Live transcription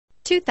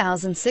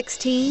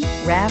2016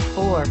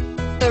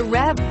 RAV4. The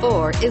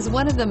RAV4 is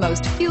one of the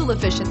most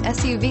fuel-efficient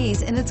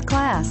SUVs in its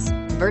class.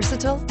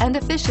 Versatile and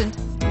efficient,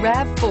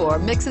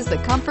 RAV4 mixes the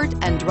comfort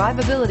and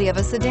drivability of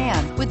a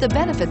sedan with the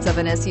benefits of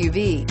an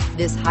SUV.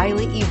 This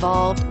highly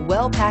evolved,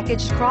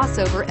 well-packaged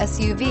crossover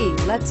SUV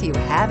lets you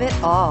have it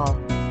all.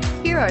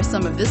 Here are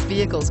some of this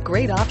vehicle's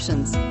great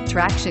options: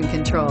 traction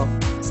control,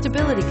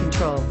 stability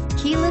control,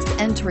 keyless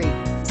entry,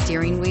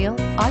 steering wheel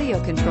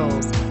audio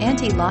controls,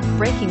 anti-lock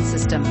braking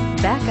system,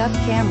 backup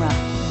camera,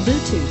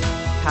 Bluetooth,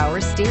 power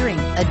steering,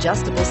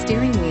 adjustable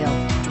steering wheel,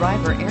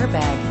 driver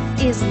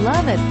airbag. Is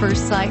love at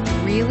first sight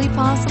really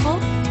possible?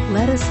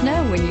 Let us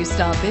know when you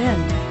stop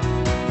in.